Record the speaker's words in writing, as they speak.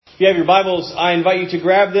If you have your Bibles, I invite you to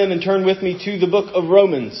grab them and turn with me to the book of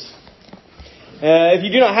Romans. If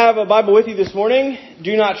you do not have a Bible with you this morning,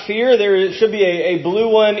 do not fear. There should be a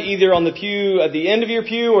blue one either on the pew at the end of your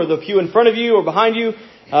pew or the pew in front of you or behind you.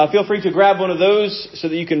 Feel free to grab one of those so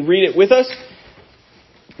that you can read it with us.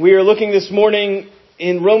 We are looking this morning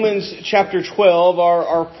in Romans chapter 12.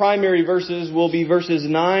 Our primary verses will be verses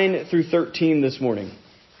 9 through 13 this morning.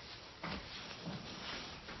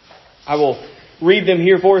 I will read them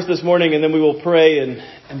here for us this morning, and then we will pray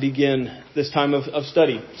and begin this time of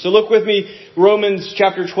study. So look with me, Romans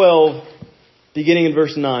chapter 12, beginning in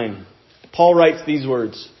verse 9. Paul writes these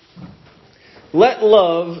words: "Let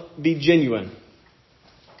love be genuine.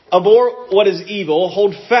 Abhor what is evil,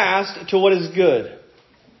 hold fast to what is good.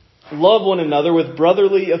 Love one another with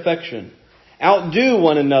brotherly affection. Outdo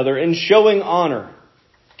one another in showing honor.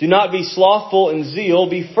 Do not be slothful in zeal,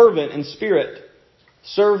 be fervent in spirit.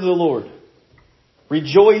 Serve the Lord.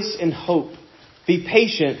 Rejoice in hope. Be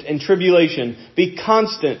patient in tribulation. Be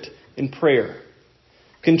constant in prayer.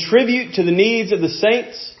 Contribute to the needs of the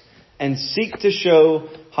saints and seek to show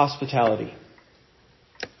hospitality.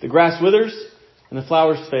 The grass withers and the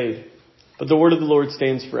flowers fade, but the word of the Lord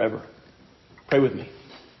stands forever." Pray with me.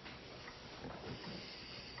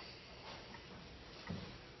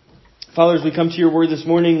 Father, as we come to your word this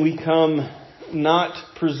morning, we come not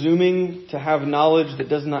presuming to have knowledge that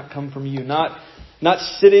does not come from you, not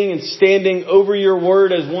sitting and standing over your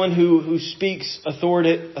word as one who speaks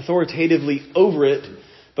authoritatively over it.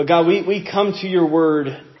 But God, we come to your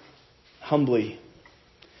word humbly,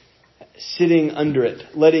 sitting under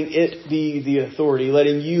it, letting it be the authority,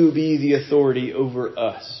 letting you be the authority over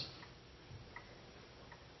us.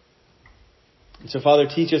 And so, Father,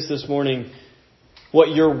 teach us this morning what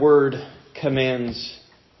your word commands,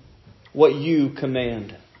 what you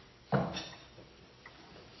command.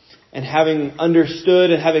 And having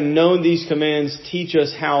understood and having known these commands, teach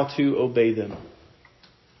us how to obey them.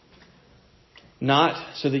 Not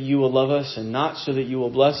so that you will love us, and not so that you will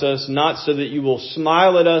bless us, not so that you will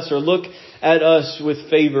smile at us or look at us with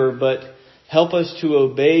favor, but help us to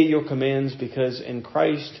obey your commands, because in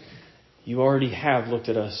Christ you already have looked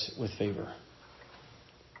at us with favor.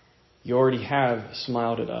 You already have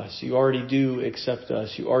smiled at us. You already do accept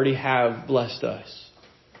us. You already have blessed us.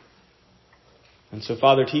 And so,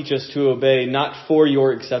 Father, teach us to obey, not for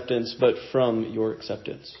your acceptance, but from your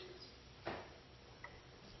acceptance.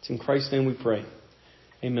 It's in Christ's name we pray.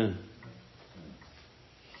 Amen.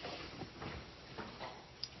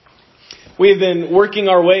 We have been working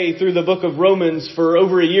our way through the book of Romans for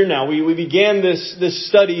over a year now. We began this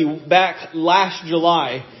study back last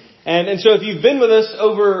July. And so if you've been with us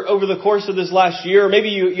over the course of this last year, or maybe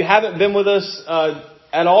you haven't been with us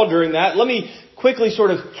at all during that, let me quickly sort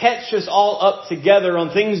of catch us all up together on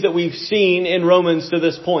things that we've seen in Romans to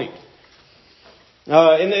this point.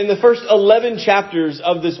 In the first 11 chapters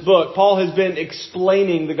of this book, Paul has been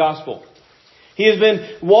explaining the gospel. He has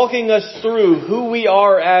been walking us through who we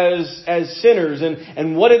are as sinners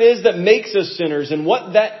and what it is that makes us sinners and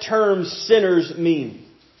what that term sinners means.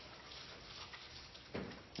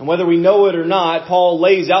 And whether we know it or not, Paul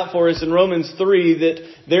lays out for us in Romans 3 that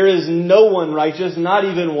there is no one righteous, not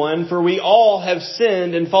even one, for we all have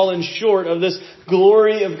sinned and fallen short of this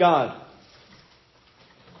glory of God.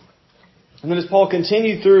 And then as Paul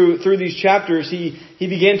continued through these chapters, he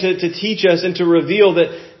began to teach us and to reveal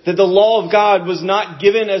that the law of God was not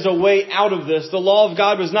given as a way out of this. The law of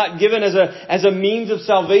God was not given as a means of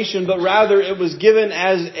salvation, but rather it was given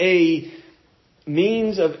as a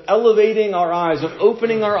means of elevating our eyes, of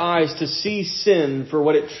opening our eyes to see sin for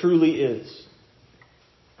what it truly is.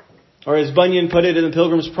 Or as Bunyan put it in the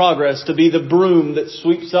Pilgrim's Progress, to be the broom that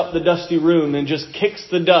sweeps up the dusty room and just kicks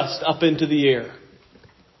the dust up into the air.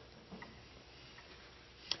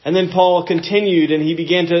 And then Paul continued and he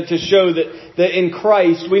began to show that in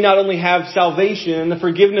Christ we not only have salvation and the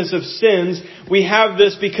forgiveness of sins, we have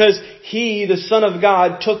this because He, the Son of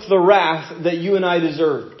God, took the wrath that you and I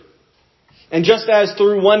deserved. And just as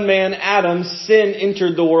through one man, Adam, sin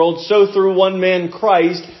entered the world, so through one man,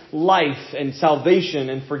 Christ, life and salvation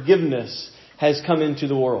and forgiveness has come into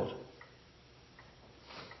the world.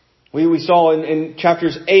 We saw in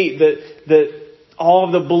chapters 8 that all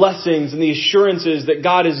of the blessings and the assurances that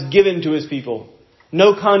God has given to His people.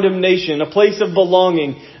 No condemnation, a place of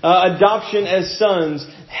belonging, adoption as sons,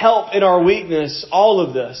 help in our weakness, all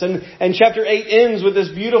of this. And chapter 8 ends with this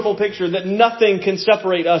beautiful picture that nothing can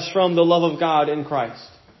separate us from the love of God in Christ.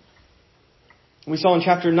 We saw in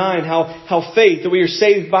chapter 9 how faith, that we are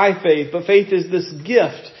saved by faith, but faith is this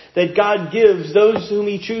gift that God gives those whom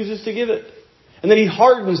He chooses to give it. And that He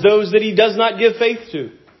hardens those that He does not give faith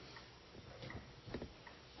to.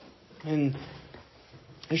 And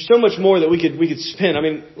there's so much more that we could spin. I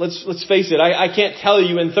mean, let's face it. I can't tell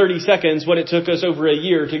you in 30 seconds what it took us over a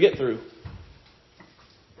year to get through.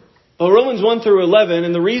 But Romans 1 through 11,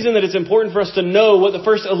 and the reason that it's important for us to know what the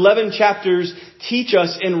first 11 chapters teach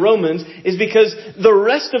us in Romans is because the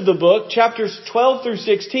rest of the book, chapters 12 through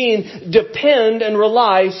 16, depend and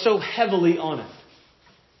rely so heavily on it.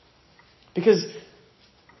 Because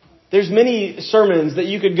there's many sermons that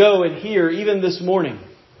you could go and hear even this morning,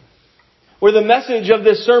 where the message of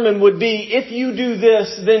this sermon would be, if you do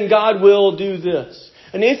this, then God will do this.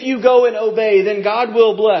 And if you go and obey, then God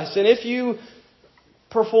will bless. And if you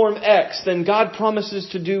perform X, then God promises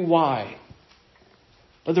to do Y.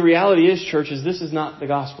 But the reality is, church, is this is not the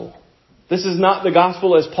gospel. This is not the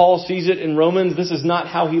gospel as Paul sees it in Romans. This is not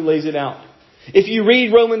how he lays it out. If you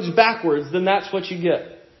read Romans backwards, then that's what you get.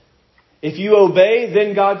 If you obey,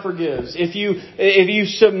 then God forgives. If you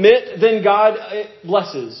submit, then God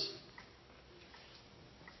blesses.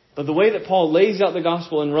 But the way that Paul lays out the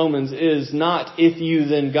gospel in Romans is not if you,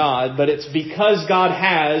 then God, but it's because God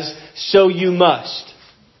has, so you must.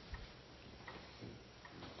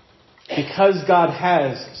 Because God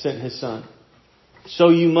has sent His Son, so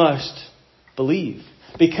you must believe.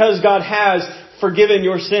 Because God has forgiven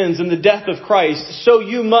your sins in the death of Christ, so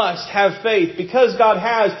you must have faith. Because God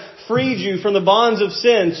has freed you from the bonds of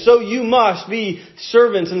sin, so you must be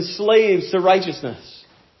servants and slaves to righteousness.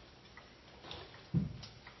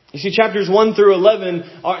 You see, chapters 1 through 11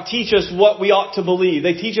 teach us what we ought to believe.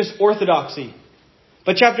 They teach us orthodoxy.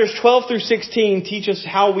 But chapters 12 through 16 teach us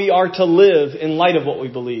how we are to live in light of what we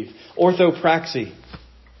believe. Orthopraxy.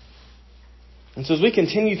 And so as we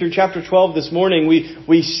continue through chapter 12 this morning,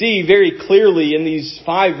 we see very clearly in these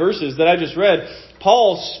 5 verses that I just read,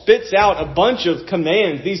 Paul spits out a bunch of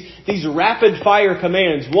commands, these rapid fire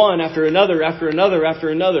commands, one after another, after another, after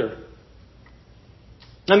another.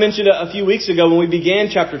 I mentioned a few weeks ago when we began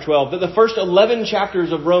chapter 12 that the first 11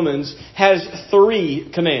 chapters of Romans has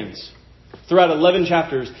 3 commands. Throughout 11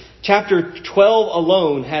 chapters. Chapter 12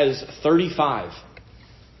 alone has 35.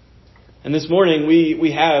 And this morning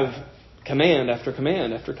we have command after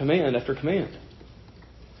command after command after command.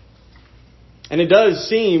 And it does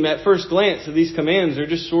seem at first glance that these commands are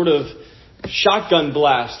just sort of shotgun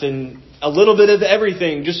blast and a little bit of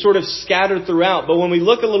everything just sort of scattered throughout. But when we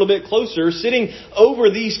look a little bit closer, sitting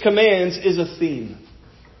over these commands is a theme.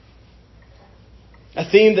 A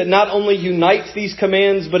theme that not only unites these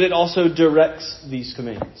commands, but it also directs these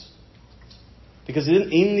commands. Because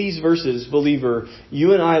in these verses, believer,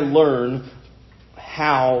 you and I learn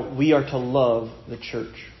how we are to love the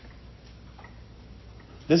church.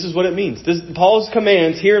 This is what it means. Paul's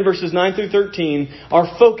commands here in verses 9 through 13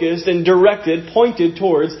 are focused and directed, pointed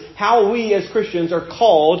towards how we as Christians are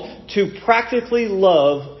called to practically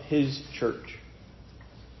love His church.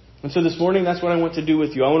 And so this morning, that's what I want to do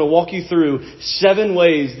with you. I want to walk you through 7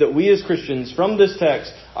 ways that we as Christians from this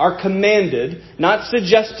text are commanded, not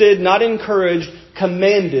suggested, not encouraged,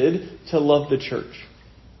 commanded to love the church.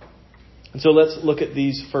 And so let's look at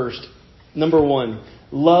these first. Number 1,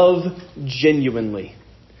 love genuinely.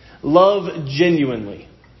 Love genuinely.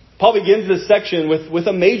 Paul begins this section with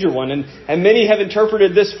a major one, and many have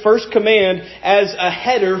interpreted this first command as a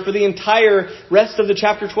header for the entire rest of the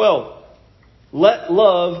chapter 12. Let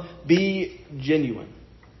love be genuine.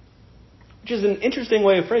 Which is an interesting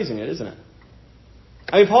way of phrasing it, isn't it?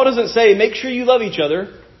 I mean, Paul doesn't say, make sure you love each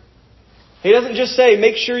other. He doesn't just say,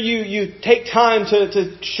 make sure you take time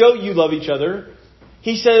to show you love each other.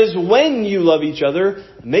 He says, when you love each other,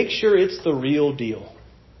 make sure it's the real deal.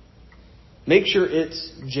 Make sure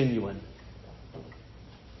it's genuine.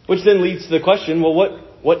 Which then leads to the question, well,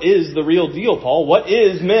 what is the real deal, Paul? What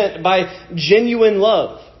is meant by genuine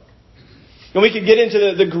love? And we could get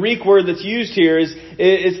into the Greek word that's used here.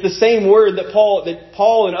 It's the same word that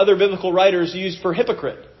Paul and other biblical writers used for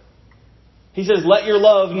hypocrite. He says, let your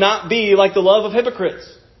love not be like the love of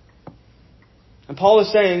hypocrites. And Paul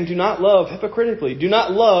is saying, do not love hypocritically. Do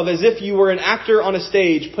not love as if you were an actor on a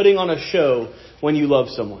stage putting on a show when you love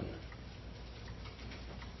someone.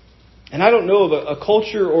 And I don't know of a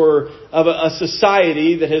culture or of a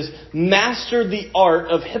society that has mastered the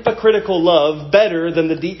art of hypocritical love better than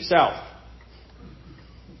the Deep South.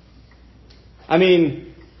 I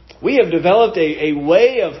mean, we have developed a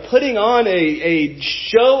way of putting on a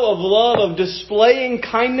show of love, of displaying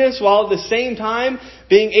kindness, while at the same time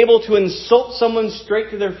being able to insult someone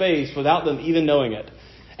straight to their face without them even knowing it.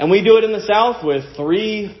 And we do it in the South with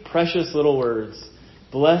 3 precious little words.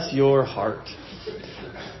 Bless your heart.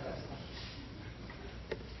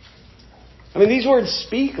 I mean, these words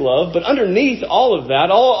speak love, but underneath all of that,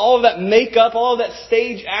 all of that makeup, all of that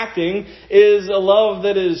stage acting is a love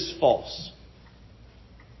that is false.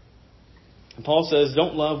 And Paul says,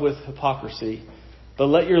 don't love with hypocrisy, but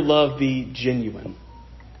let your love be genuine.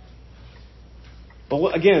 But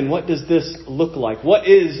what does this look like? What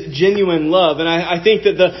is genuine love? And I think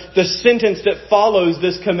that the sentence that follows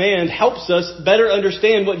this command helps us better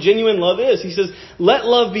understand what genuine love is. He says, let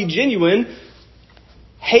love be genuine,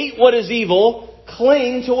 hate what is evil,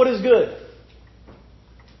 cling to what is good.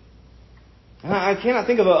 And I cannot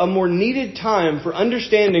think of a more needed time for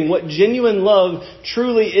understanding what genuine love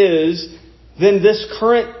truly is than this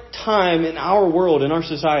current time in our world, in our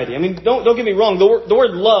society. I mean, don't get me wrong, the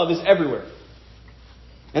word love is everywhere.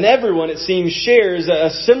 And everyone, it seems, shares a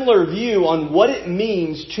similar view on what it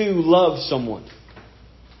means to love someone.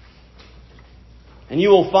 And you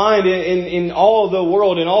will find in all of the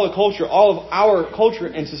world, in all the culture, all of our culture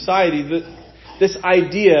and society, this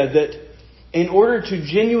idea that in order to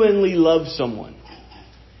genuinely love someone,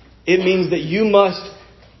 it means that you must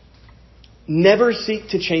never seek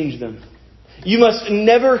to change them. You must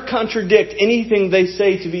never contradict anything they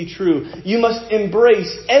say to be true. You must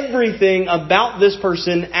embrace everything about this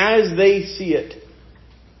person as they see it,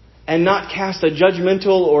 and not cast a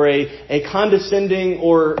judgmental or a condescending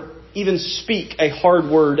or even speak a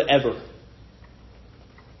hard word ever.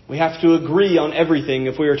 We have to agree on everything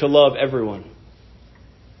if we are to love everyone.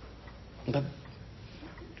 But,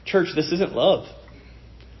 church, this isn't love.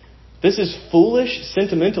 This is foolish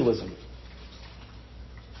sentimentalism.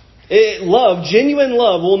 Genuine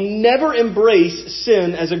love, will never embrace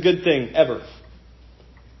sin as a good thing, ever.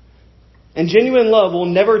 And genuine love will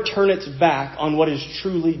never turn its back on what is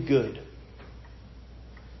truly good.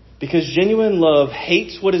 Because genuine love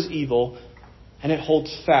hates what is evil, and it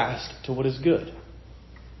holds fast to what is good.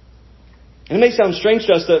 And it may sound strange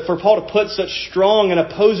to us that for Paul to put such strong and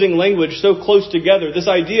opposing language so close together, this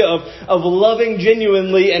idea of loving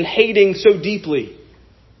genuinely and hating so deeply.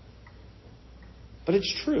 But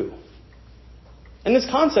it's true. And this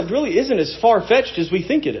concept really isn't as far-fetched as we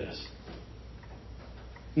think it is.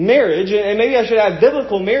 Marriage, and maybe I should add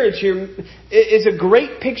biblical marriage here, is a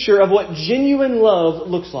great picture of what genuine love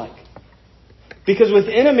looks like. Because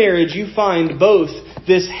within a marriage you find both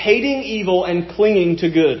this hating evil and clinging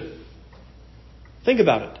to good. Think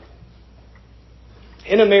about it.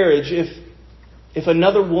 In a marriage, if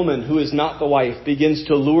another woman who is not the wife begins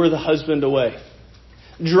to lure the husband away,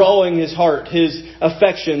 drawing his heart, his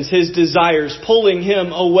affections, his desires, pulling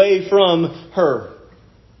him away from her,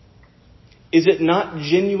 is it not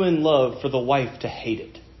genuine love for the wife to hate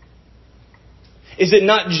it? Is it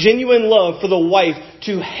not genuine love for the wife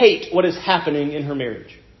to hate what is happening in her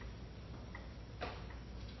marriage?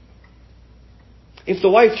 If the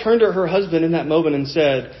wife turned to her husband in that moment and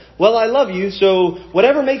said, well, I love you, so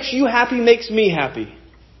whatever makes you happy makes me happy,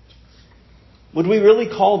 would we really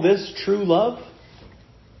call this true love?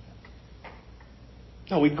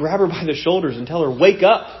 No, we'd grab her by the shoulders and tell her, wake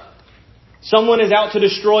up. Someone is out to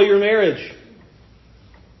destroy your marriage.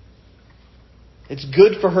 It's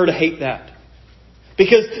good for her to hate that.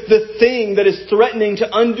 Because the thing that is threatening to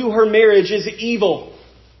undo her marriage is evil.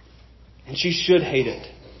 And she should hate it.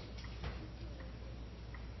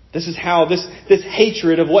 This is how this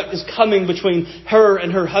hatred of what is coming between her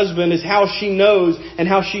and her husband is how she knows and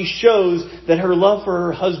how she shows that her love for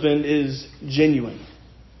her husband is genuine.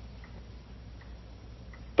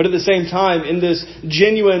 But at the same time, in this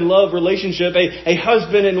genuine love relationship, a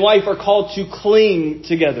husband and wife are called to cling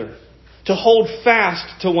together, to hold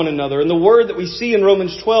fast to one another. And the word that we see in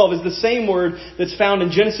Romans 12 is the same word that's found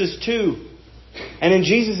in Genesis 2. And in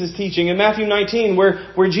Jesus' teaching in Matthew 19,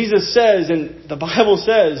 where Jesus says, and the Bible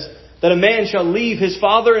says, that a man shall leave his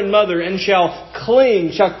father and mother and shall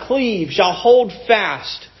cling, shall cleave, shall hold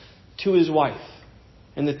fast to his wife.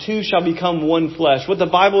 And the two shall become one flesh. What the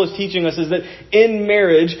Bible is teaching us is that in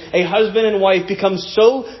marriage, a husband and wife become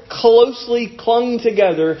so closely clung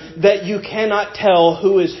together that you cannot tell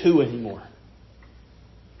who is who anymore.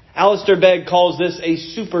 Alistair Begg calls this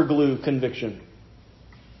a superglue conviction.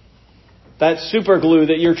 That superglue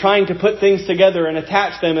that you're trying to put things together and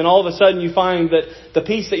attach them, and all of a sudden you find that the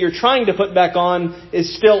piece that you're trying to put back on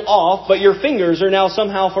is still off, but your fingers are now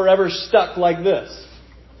somehow forever stuck like this.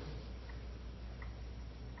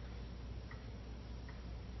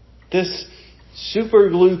 This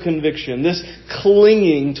superglue conviction, this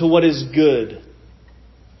clinging to what is good,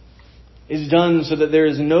 is done so that there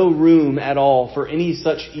is no room at all for any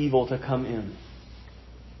such evil to come in.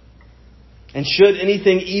 And should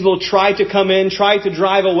anything evil try to come in, try to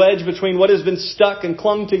drive a wedge between what has been stuck and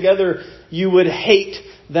clung together, you would hate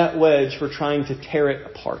that wedge for trying to tear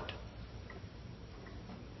it apart.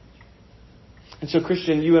 And so,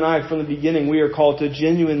 Christian, you and I, from the beginning, we are called to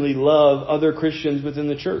genuinely love other Christians within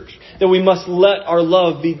the church. That we must let our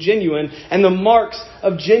love be genuine. And the marks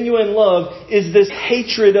of genuine love is this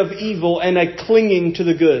hatred of evil and a clinging to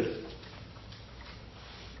the good.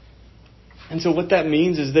 And so what that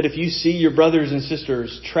means is that if you see your brothers and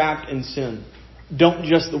sisters trapped in sin, don't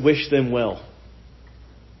just wish them well.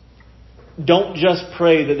 Don't just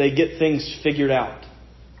pray that they get things figured out.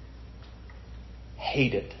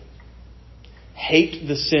 Hate it. Hate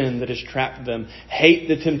the sin that has trapped them. Hate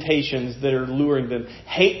the temptations that are luring them.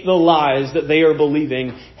 Hate the lies that they are believing.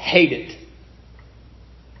 Hate it.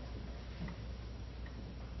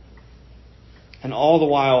 And all the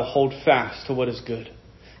while, hold fast to what is good.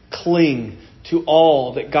 Cling to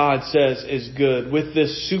all that God says is good with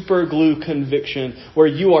this super glue conviction where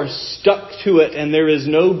you are stuck to it and there is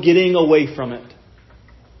no getting away from it.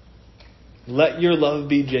 Let your love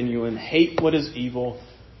be genuine. Hate what is evil.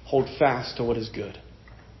 Hold fast to what is good.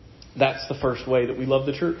 That's the first way that we love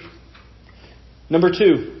the church. Number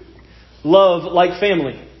 2, love like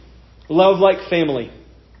family. Love like family.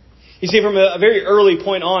 You see, from a very early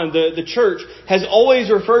point on, the church has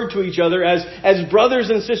always referred to each other as brothers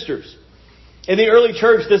and sisters. In the early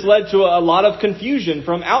church, this led to a lot of confusion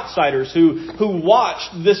from outsiders who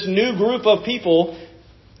watched this new group of people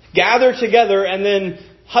gather together, and then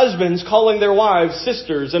husbands calling their wives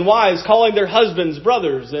sisters and wives calling their husbands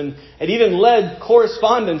brothers. And it even led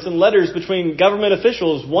correspondence and letters between government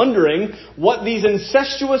officials wondering what these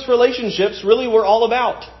incestuous relationships really were all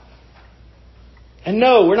about. And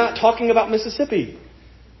no, we're not talking about Mississippi.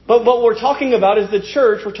 But what we're talking about is the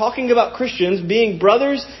church. We're talking about Christians being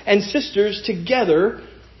brothers and sisters together.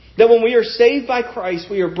 That when we are saved by Christ,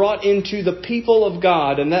 we are brought into the people of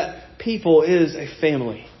God. And that people is a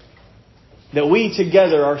family. That we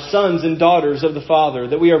together are sons and daughters of the Father.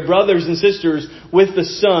 That we are brothers and sisters with the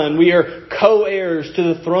Son. We are co-heirs to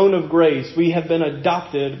the throne of grace. We have been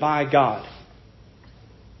adopted by God.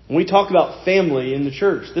 When we talk about family in the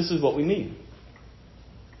church, this is what we mean.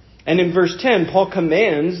 And in verse 10, Paul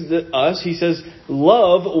commands us, he says,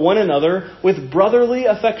 love one another with brotherly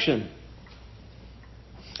affection.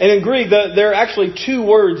 And in Greek, there are actually 2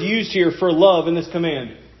 words used here for love in this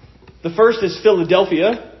command. The first is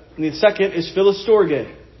Philadelphia. And the second is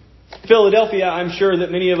Philostorge. Philadelphia, I'm sure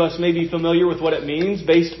that many of us may be familiar with what it means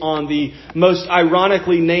based on the most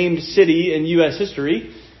ironically named city in U.S.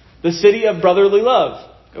 history, the city of brotherly love.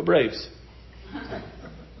 Go Braves.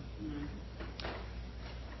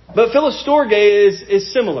 But Philostorge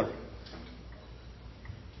is similar.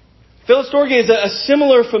 Philostorge is a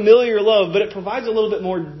similar familiar love, but it provides a little bit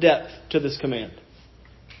more depth to this command.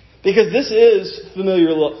 Because this is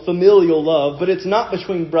familial love, but it's not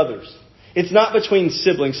between brothers. It's not between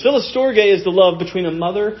siblings. Philostorge is the love between a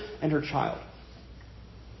mother and her child.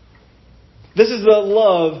 This is the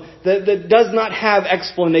love that does not have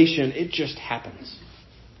explanation. It just happens.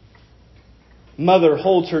 Mother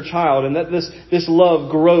holds her child, and that this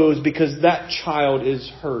love grows because that child is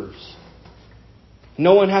hers.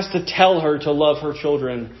 No one has to tell her to love her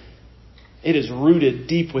children. It is rooted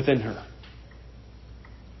deep within her.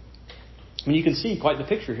 I mean, you can see quite the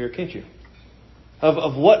picture here, can't you?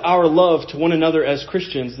 Of what our love to one another as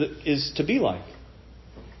Christians is to be like.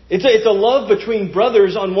 It's a love between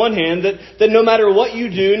brothers on one hand that no matter what you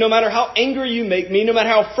do, no matter how angry you make me, no matter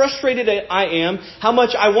how frustrated I am, how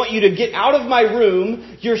much I want you to get out of my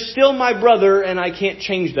room, you're still my brother and I can't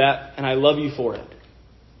change that and I love you for it.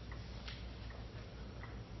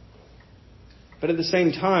 But at the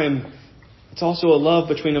same time, it's also a love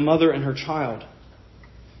between a mother and her child.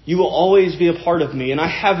 You will always be a part of me, and I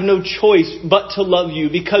have no choice but to love you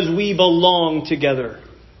because we belong together.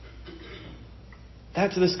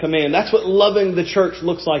 That's this command. That's what loving the church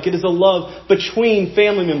looks like. It is a love between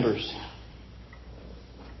family members.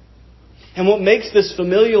 And what makes this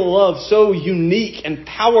familial love so unique and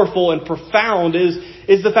powerful and profound is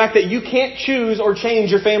the fact that you can't choose or change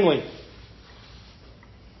your family.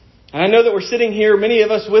 And I know that we're sitting here, many of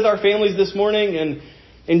us with our families this morning, and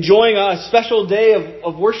enjoying a special day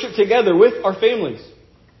of worship together with our families.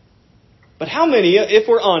 But how many, if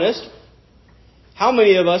we're honest, how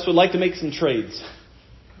many of us would like to make some trades?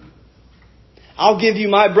 I'll give you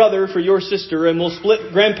my brother for your sister and we'll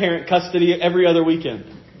split grandparent custody every other weekend.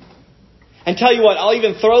 And tell you what, I'll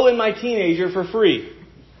even throw in my teenager for free.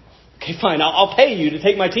 Okay, fine, I'll pay you to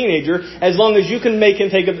take my teenager as long as you can make him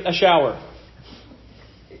take a shower.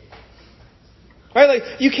 Right?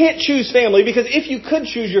 Like, you can't choose family because if you could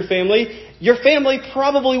choose your family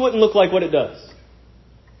probably wouldn't look like what it does.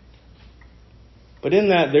 But in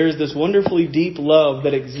that, there's this wonderfully deep love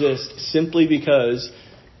that exists simply because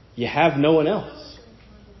you have no one else.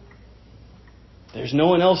 There's no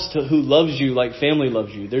one else who loves you like family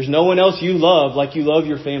loves you. There's no one else you love like you love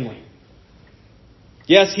your family.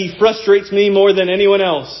 Yes, he frustrates me more than anyone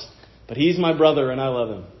else, but he's my brother and I love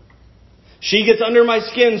him. She gets under my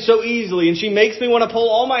skin so easily and she makes me want to pull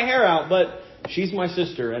all my hair out, but she's my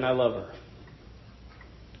sister and I love her.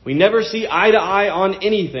 We never see eye to eye on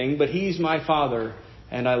anything, but he's my father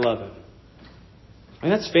and I love him.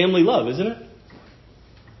 And that's family love, isn't it?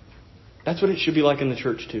 That's what it should be like in the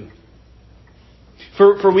church too.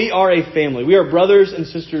 For we are a family. We are brothers and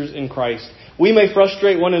sisters in Christ. We may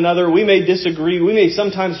frustrate one another. We may disagree. We may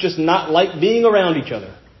sometimes just not like being around each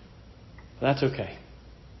other. But that's okay.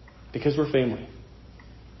 Because we're family.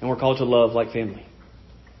 And we're called to love like family.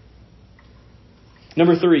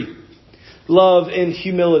 Number 3. Love in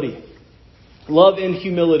humility. Love in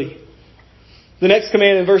humility. The next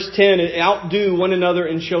command in verse 10, outdo one another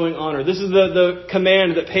in showing honor. This is the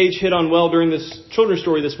command that Paige hit on well during this children's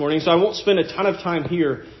story this morning, so I won't spend a ton of time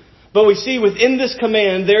here. But we see within this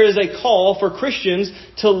command there is a call for Christians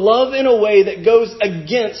to love in a way that goes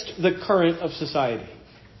against the current of society.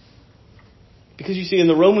 Because you see, in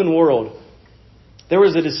the Roman world, there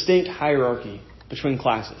was a distinct hierarchy between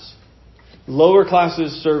classes. Lower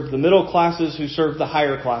classes served the middle classes who served the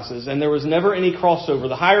higher classes. And there was never any crossover.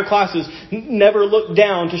 The higher classes never looked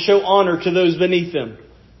down to show honor to those beneath them.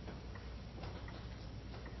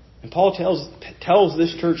 And Paul tells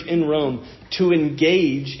this church in Rome to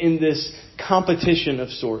engage in this competition of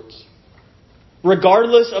sorts.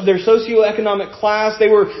 Regardless of their socioeconomic class, they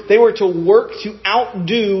were to work to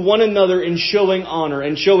outdo one another in showing honor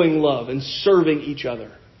and showing love and serving each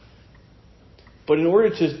other. But in order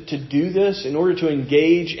to do this, in order to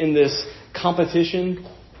engage in this competition,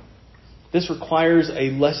 this requires a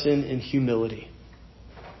lesson in humility.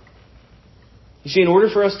 You see, in order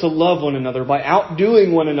for us to love one another by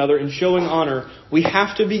outdoing one another and showing honor, we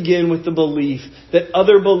have to begin with the belief that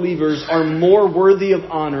other believers are more worthy of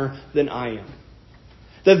honor than I am.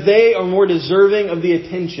 That they are more deserving of the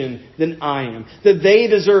attention than I am. That they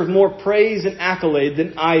deserve more praise and accolade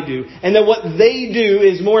than I do. And that what they do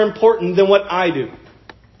is more important than what I do.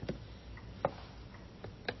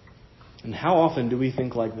 And how often do we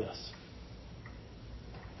think like this?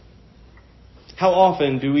 How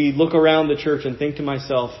often do we look around the church and think to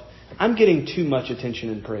myself, I'm getting too much attention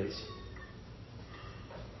and praise?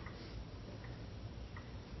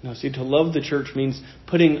 Now, see, to love the church means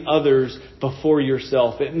putting others before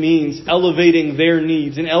yourself. It means elevating their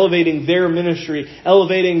needs and elevating their ministry,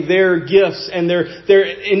 elevating their gifts and their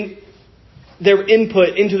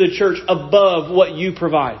input into the church above what you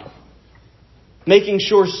provide. Making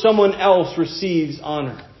sure someone else receives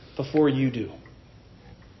honor before you do.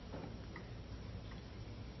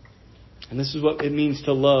 And this is what it means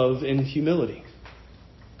to love in humility.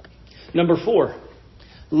 Number 4,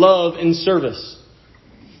 love in service.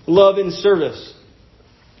 Love in service.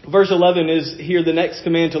 Verse 11 is here the next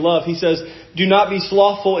command to love. He says, do not be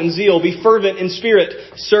slothful in zeal. Be fervent in spirit.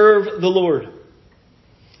 Serve the Lord.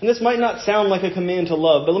 And this might not sound like a command to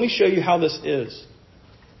love, but let me show you how this is.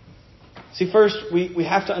 See, first, we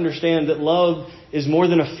have to understand that love is more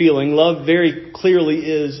than a feeling. Love very clearly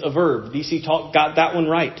is a verb. DC got that one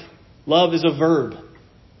right. Love is a verb.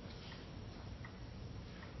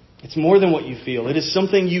 It's more than what you feel. It is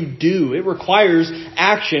something you do. It requires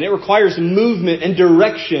action. It requires movement and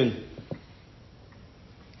direction.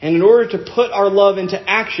 And in order to put our love into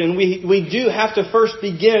action, we do have to first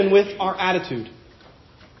begin with our attitude.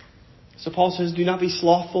 So Paul says, do not be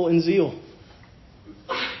slothful in zeal.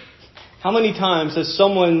 How many times has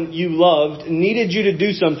someone you loved needed you to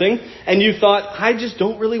do something and you thought, I just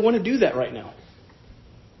don't really want to do that right now?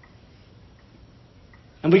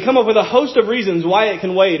 And we come up with a host of reasons why it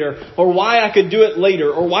can wait or why I could do it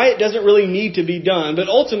later or why it doesn't really need to be done. But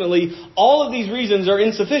ultimately, all of these reasons are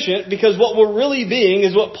insufficient because what we're really being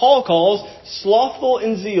is what Paul calls slothful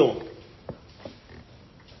in zeal.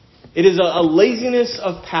 It is a laziness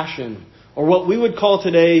of passion or what we would call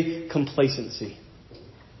today complacency.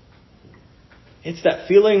 It's that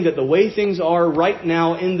feeling that the way things are right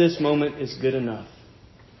now in this moment is good enough.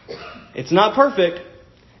 It's not perfect.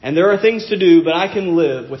 And there are things to do, but I can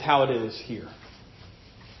live with how it is here.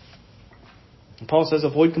 And Paul says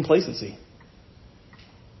avoid complacency.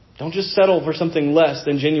 Don't just settle for something less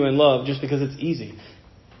than genuine love just because it's easy.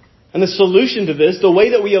 And the solution to this, the way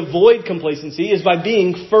that we avoid complacency, is by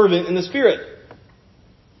being fervent in the Spirit.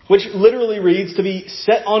 Which literally reads to be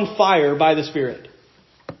set on fire by the Spirit.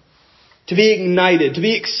 To be ignited, to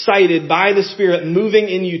be excited by the Spirit moving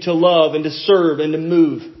in you to love and to serve and to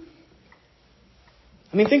move.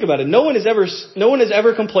 I mean, think about it. No one is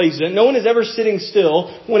ever complacent. No one is ever sitting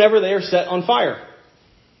still whenever they are set on fire.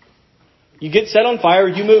 You get set on fire,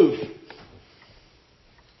 you move.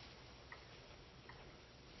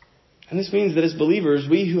 And this means that as believers,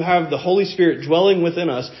 we who have the Holy Spirit dwelling within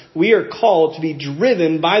us, we are called to be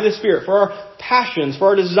driven by the Spirit, for our passions, for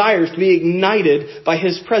our desires to be ignited by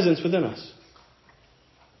His presence within us.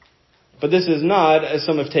 But this is not, as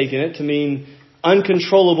some have taken it, to mean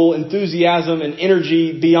uncontrollable enthusiasm and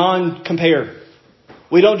energy beyond compare.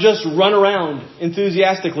 We don't just run around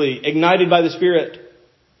enthusiastically, ignited by the Spirit.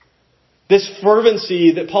 This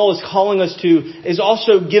fervency that Paul is calling us to is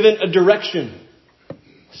also given a direction.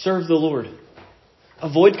 Serve the Lord.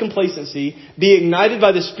 Avoid complacency, be ignited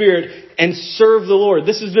by the Spirit, and serve the Lord.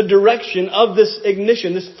 This is the direction of this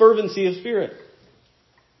ignition, this fervency of spirit.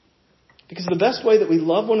 Because the best way that we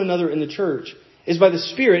love one another in the church is by the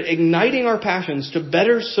Spirit igniting our passions to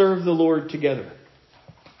better serve the Lord together.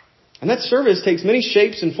 And that service takes many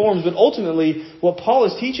shapes and forms, but ultimately what Paul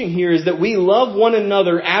is teaching here is that we love one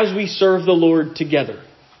another as we serve the Lord together.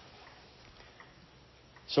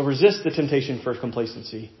 So resist the temptation for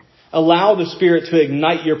complacency. Allow the Spirit to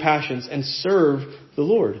ignite your passions and serve the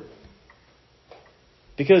Lord.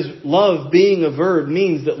 Because love, being a verb,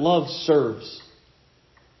 means that love serves.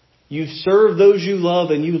 You serve those you love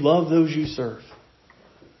and you love those you serve.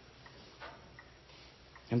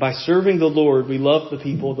 And by serving the Lord, we love the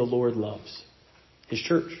people the Lord loves. His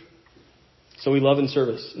church. So we love in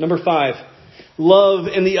service. Number 5, love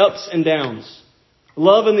in the ups and downs.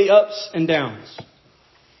 Love in the ups and downs.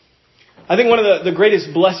 I think one of the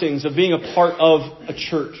greatest blessings of being a part of a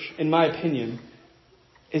church, in my opinion,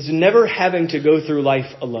 is never having to go through life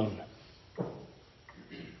alone.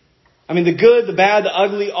 I mean, the good, the bad, the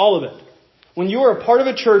ugly, all of it. When you are a part of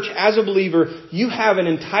a church as a believer, you have an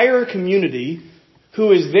entire community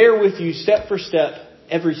who is there with you step for step,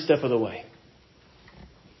 every step of the way.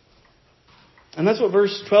 And that's what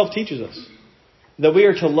verse 12 teaches us. That we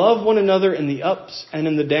are to love one another in the ups and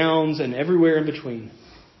in the downs and everywhere in between.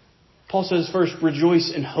 Paul says first,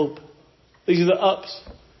 rejoice in hope. These are the ups.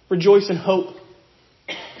 Rejoice in hope.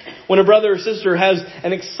 When a brother or sister has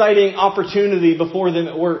an exciting opportunity before them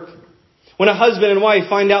at work. When a husband and wife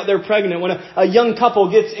find out they're pregnant. When a young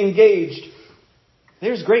couple gets engaged.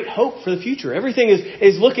 There's great hope for the future. Everything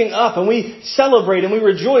is looking up, and we celebrate and we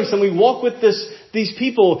rejoice and we walk with these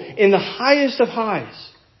people in the highest of highs.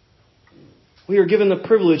 We are given the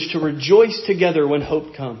privilege to rejoice together when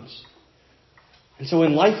hope comes. And so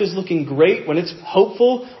when life is looking great, when it's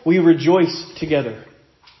hopeful, we rejoice together.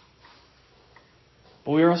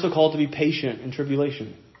 But we are also called to be patient in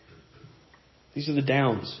tribulation. These are the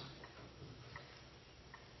downs.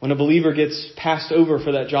 When a believer gets passed over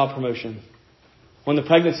for that job promotion. When the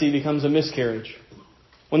pregnancy becomes a miscarriage.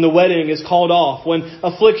 When the wedding is called off. When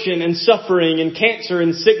affliction and suffering and cancer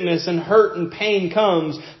and sickness and hurt and pain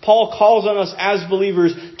comes. Paul calls on us as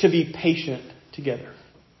believers to be patient together.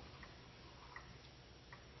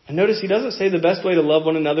 And notice he doesn't say the best way to love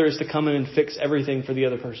one another is to come in and fix everything for the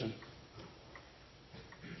other person.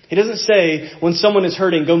 He doesn't say when someone is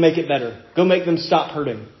hurting, go make it better. Go make them stop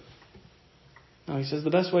hurting. No, he says the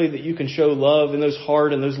best way that you can show love in those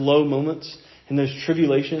hard and those low moments, in those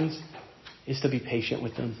tribulations, is to be patient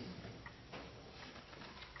with them.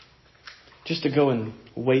 Just to go and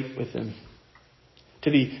wait with them.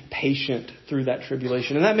 To be patient through that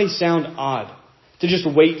tribulation. And that may sound odd, to just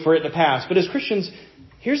wait for it to pass. But as Christians,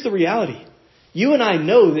 here's the reality. You and I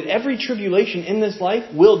know that every tribulation in this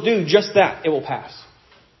life will do just that. It will pass.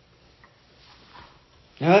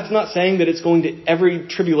 Now that's not saying that every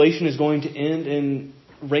tribulation is going to end in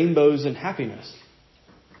rainbows and happiness.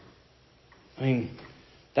 I mean,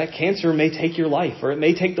 that cancer may take your life, or it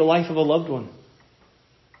may take the life of a loved one.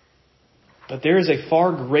 But there is a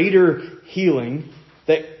far greater healing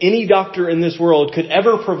that any doctor in this world could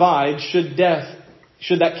ever provide should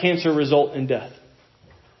that cancer result in death.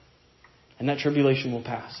 And that tribulation will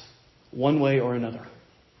pass, one way or another.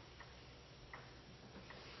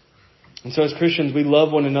 And so as Christians, we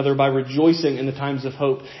love one another by rejoicing in the times of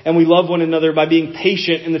hope. And we love one another by being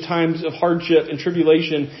patient in the times of hardship and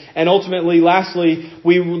tribulation. And ultimately, lastly,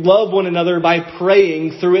 we love one another by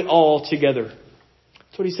praying through it all together.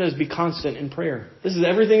 That's what he says, be constant in prayer. This is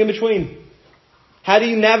everything in between. How do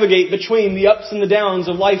you navigate between the ups and the downs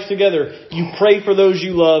of life together? You pray for those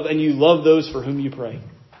you love, and you love those for whom you pray.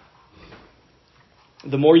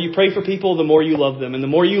 The more you pray for people, the more you love them. And the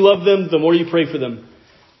more you love them, the more you pray for them.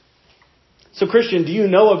 So Christian, do you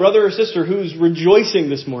know a brother or sister who's rejoicing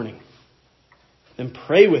this morning? Then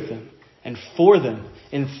pray with them and for them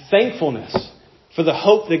in thankfulness for the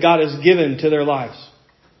hope that God has given to their lives.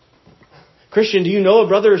 Christian, do you know a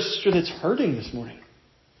brother or sister that's hurting this morning?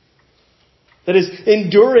 that is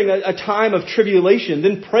enduring a time of tribulation,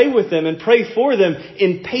 then pray with them and pray for them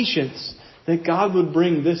in patience that God would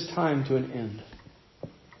bring this time to an end.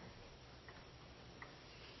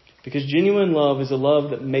 Because genuine love is a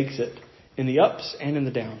love that makes it in the ups and in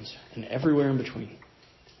the downs and everywhere in between.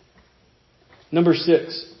 Number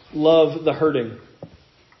 6, love the hurting.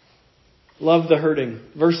 Love the hurting.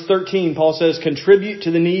 Verse 13, Paul says, contribute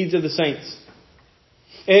to the needs of the saints.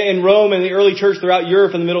 In Rome and the early church throughout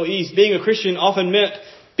Europe and the Middle East, being a Christian often meant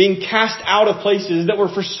being cast out of places that were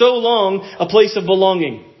for so long a place of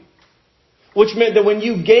belonging. Which meant that when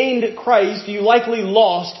you gained Christ, you likely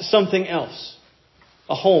lost something else.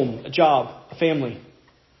 A home, a job, a family,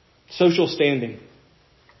 social standing.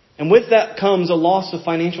 And with that comes a loss of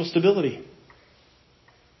financial stability.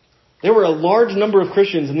 There were a large number of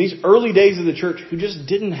Christians in these early days of the church who just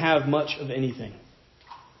didn't have much of anything.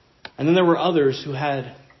 And then there were others who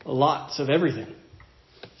had lots of everything.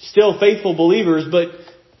 Still faithful believers, but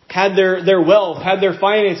had their wealth, had their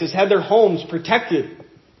finances, had their homes protected.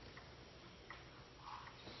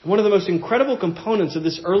 One of the most incredible components of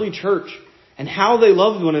this early church and how they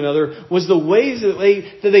loved one another was the ways that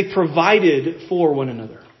they provided for one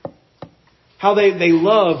another. How they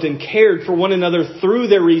loved and cared for one another through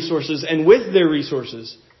their resources and with their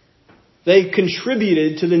resources. They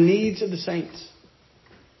contributed to the needs of the saints.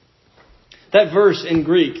 That verse in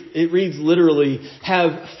Greek, it reads literally,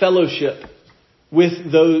 have fellowship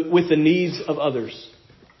with the needs of others.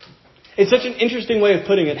 It's such an interesting way of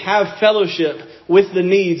putting it. Have fellowship with the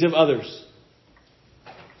needs of others.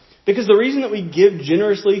 Because the reason that we give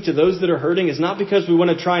generously to those that are hurting is not because we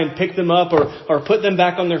want to try and pick them up or put them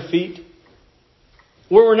back on their feet.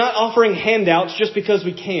 We're not offering handouts just because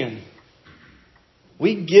we can.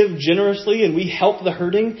 We give generously and we help the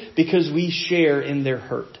hurting because we share in their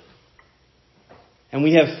hurt. And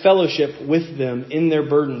we have fellowship with them in their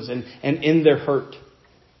burdens and in their hurt.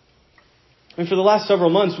 And for the last several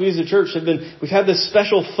months, we as a church we've had this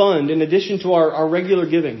special fund in addition to our regular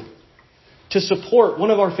giving to support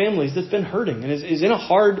one of our families that's been hurting and is in a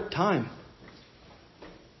hard time.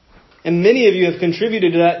 And many of you have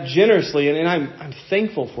contributed to that generously, and I'm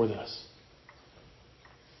thankful for this.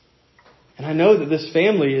 And I know that this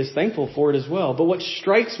family is thankful for it as well. But what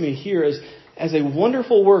strikes me here as a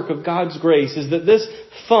wonderful work of God's grace is that this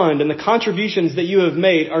fund and the contributions that you have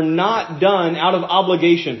made are not done out of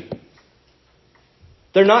obligation.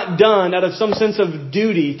 They're not done out of some sense of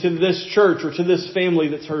duty to this church or to this family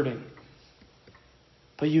that's hurting.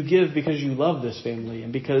 But you give because you love this family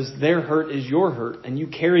and because their hurt is your hurt and you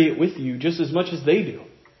carry it with you just as much as they do.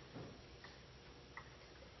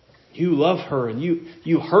 You love her and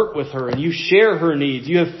you hurt with her and you share her needs.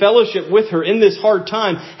 You have fellowship with her in this hard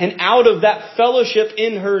time, and out of that fellowship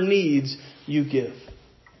in her needs, you give.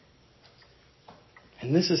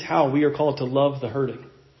 And this is how we are called to love the hurting.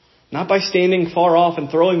 Not by standing far off and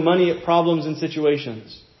throwing money at problems and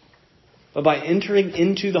situations, but by entering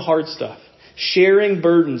into the hard stuff, sharing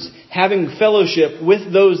burdens, having fellowship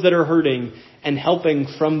with those that are hurting, and helping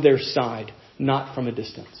from their side, not from a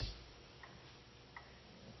distance.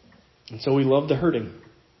 And so we love the hurting.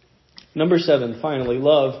 Number 7, finally,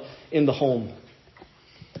 love in the home.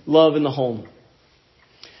 Love in the home.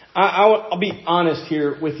 I'll be honest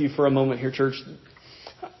here with you for a moment here, church.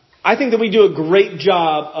 I think that we do a great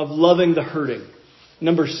job of loving the hurting.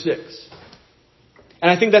 Number 6.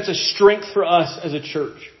 And I think that's a strength for us as a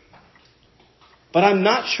church. But I'm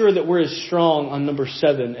not sure that we're as strong on number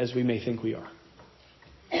 7 as we may think we are.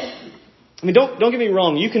 I mean, don't get me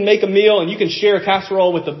wrong. You can make a meal and you can share a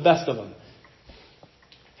casserole with the best of them.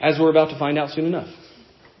 As we're about to find out soon enough.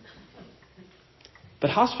 But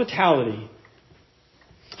hospitality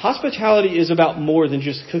is about more than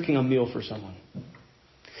just cooking a meal for someone.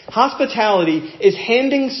 Hospitality is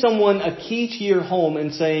handing someone a key to your home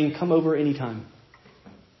and saying, come over anytime.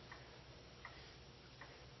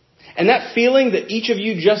 And that feeling that each of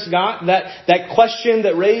you just got, that question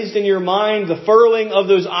that raised in your mind, the furrowing of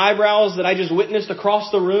those eyebrows that I just witnessed across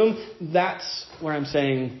the room, that's where I'm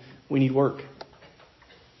saying we need work.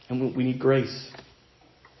 And we need grace.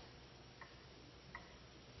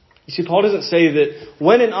 You see, Paul doesn't say that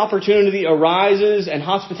when an opportunity arises and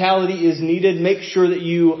hospitality is needed, make sure that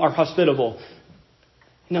you are hospitable.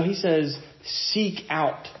 No, he says, seek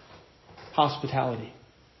out hospitality.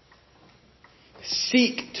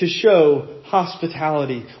 Seek to show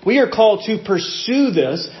hospitality. We are called to pursue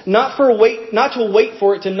this, not to wait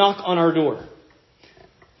for it to knock on our door.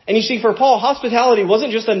 And you see, for Paul, hospitality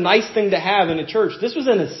wasn't just a nice thing to have in a church. This was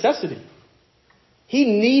a necessity. He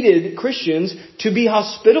needed Christians to be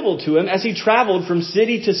hospitable to him as he traveled from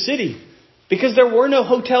city to city, because there were no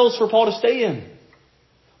hotels for Paul to stay in.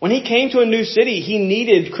 When he came to a new city, he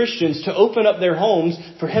needed Christians to open up their homes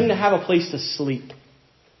for him to have a place to sleep.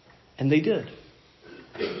 And they did.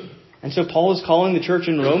 And so Paul is calling the church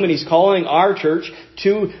in Rome, and he's calling our church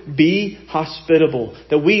to be hospitable.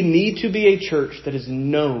 That we need to be a church that is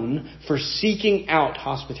known for seeking out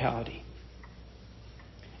hospitality.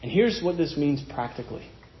 And here's what this means practically.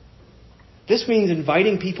 This means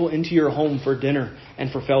inviting people into your home for dinner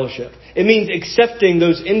and for fellowship. It means accepting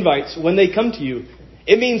those invites when they come to you.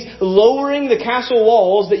 It means lowering the castle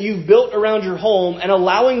walls that you've built around your home and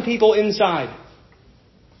allowing people inside.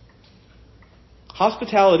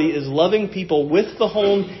 Hospitality is loving people with the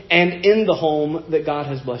home and in the home that God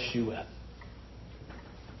has blessed you with.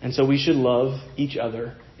 And so we should love each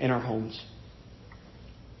other in our homes.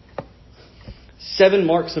 7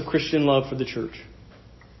 marks of Christian love for the church.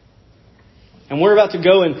 And we're about to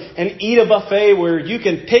go and eat a buffet where you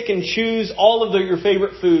can pick and choose all of your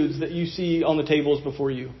favorite foods that you see on the tables before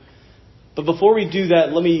you. But before we do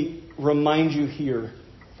that, let me remind you here,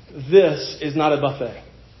 this is not a buffet.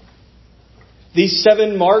 These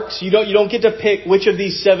 7 marks, you don't get to pick which of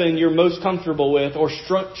these 7 you're most comfortable with or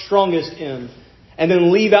strongest in, and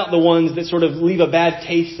then leave out the ones that sort of leave a bad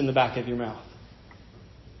taste in the back of your mouth.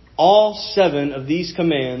 All 7 of these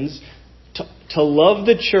commands to love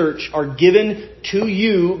the church are given to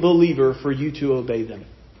you, believer, for you to obey them.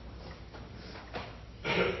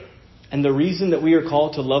 And the reason that we are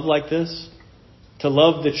called to love like this, to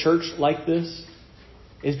love the church like this,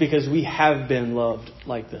 is because we have been loved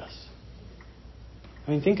like this.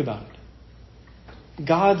 I mean, think about it.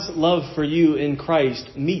 God's love for you in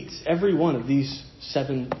Christ meets every one of these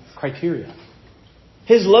 7 criteria.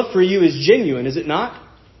 His love for you is genuine, is it not?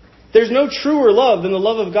 There's no truer love than the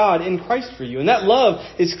love of God in Christ for you. And that love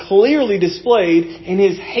is clearly displayed in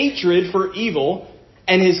His hatred for evil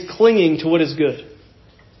and His clinging to what is good.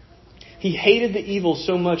 He hated the evil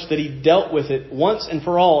so much that He dealt with it once and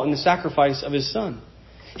for all in the sacrifice of His Son.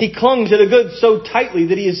 He clung to the good so tightly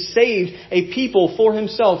that He has saved a people for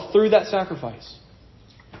Himself through that sacrifice.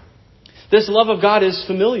 This love of God is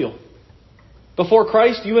familial. Before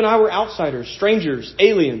Christ, you and I were outsiders, strangers,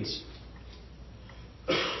 aliens.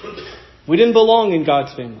 We didn't belong in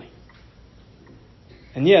God's family.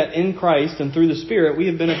 And yet, in Christ and through the Spirit, we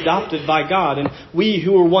have been adopted by God. And we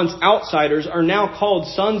who were once outsiders are now called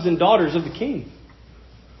sons and daughters of the King.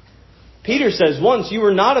 Peter says, once you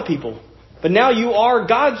were not a people, but now you are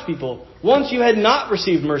God's people. Once you had not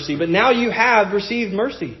received mercy, but now you have received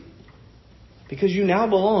mercy. Because you now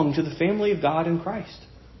belong to the family of God in Christ.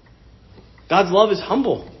 God's love is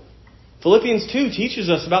humble. Philippians 2 teaches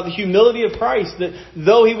us about the humility of Christ, that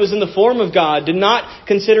though He was in the form of God, did not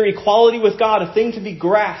consider equality with God a thing to be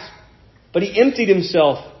grasped, but He emptied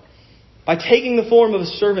Himself by taking the form of a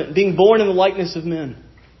servant, being born in the likeness of men.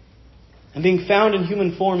 And being found in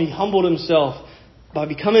human form, He humbled Himself by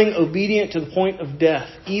becoming obedient to the point of death,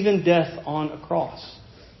 even death on a cross.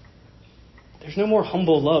 There's no more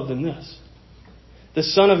humble love than this. The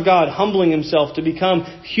Son of God humbling Himself to become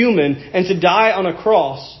human and to die on a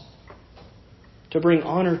cross to bring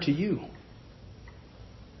honor to you.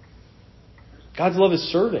 God's love is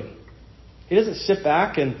serving. He doesn't sit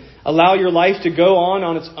back and allow your life to go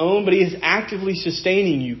on its own, but He is actively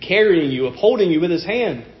sustaining you, carrying you, upholding you with His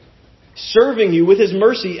hand, serving you with His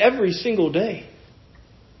mercy every single day.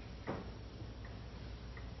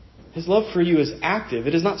 His love for you is active.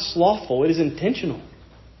 It is not slothful. It is intentional.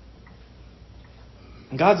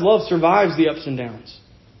 And God's love survives the ups and downs.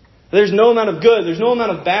 There's no amount of good, there's no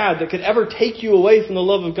amount of bad that could ever take you away from the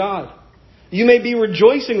love of God. You may be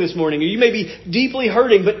rejoicing this morning, or you may be deeply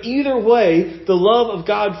hurting, but either way, the love of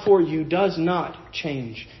God for you does not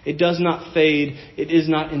change. It does not fade. It is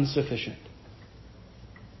not insufficient.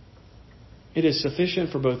 It is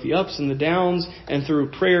sufficient for both the ups and the downs, and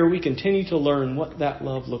through prayer we continue to learn what that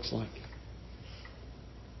love looks like.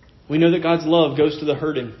 We know that God's love goes to the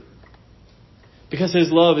hurting, because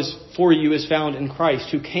His love for you is found in Christ,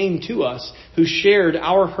 who came to us, who shared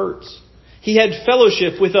our hurts. He had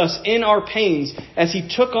fellowship with us in our pains as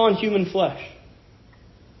He took on human flesh.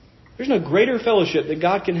 There's no greater fellowship that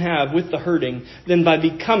God can have with the hurting than by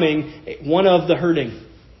becoming one of the hurting.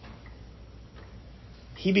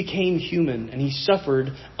 He became human and He suffered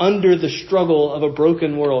under the struggle of a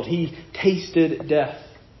broken world. He tasted death.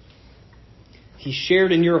 He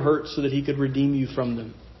shared in your hurts so that He could redeem you from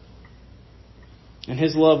them. And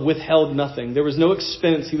His love withheld nothing. There was no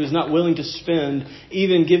expense He was not willing to spend,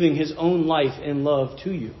 even giving His own life in love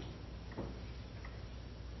to you.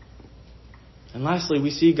 And lastly,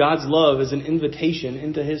 we see God's love as an invitation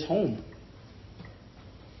into His home.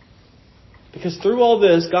 Because through all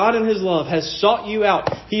this, God in His love has sought you out.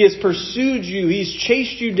 He has pursued you. He's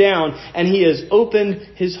chased you down. And He has opened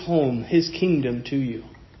His home, His kingdom to you.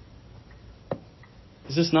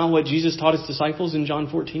 Is this not what Jesus taught His disciples in John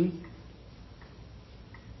 14?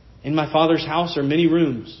 In my Father's house are many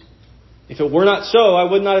rooms. If it were not so, I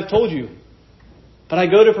would not have told you. But I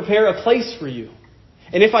go to prepare a place for you.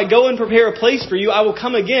 And if I go and prepare a place for you, I will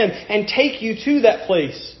come again and take you to that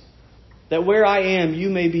place, that where I am, you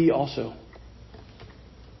may be also.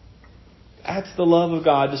 That's the love of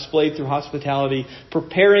God displayed through hospitality,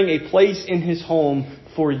 preparing a place in His home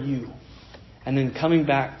for you, and then coming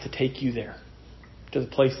back to take you there, to the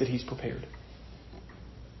place that He's prepared.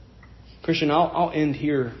 Christian, I'll end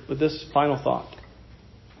here with this final thought.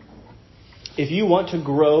 If you want to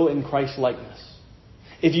grow in Christ's likeness,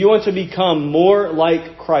 if you want to become more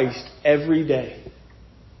like Christ every day,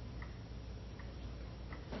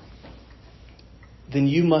 then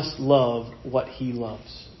you must love what He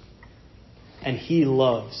loves. And He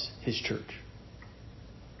loves His church.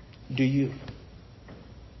 Do you?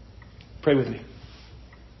 Pray with me.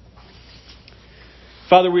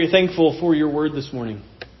 Father, we are thankful for Your word this morning.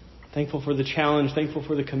 Thankful for the challenge. Thankful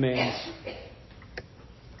for the commands.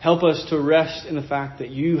 Help us to rest in the fact that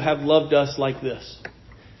You have loved us like this.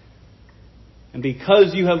 And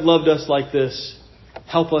because You have loved us like this,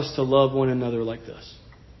 help us to love one another like this.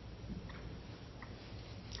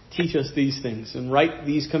 Teach us these things and write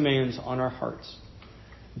these commands on our hearts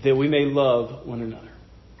that we may love one another.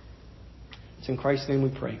 It's in Christ's name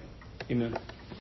we pray. Amen.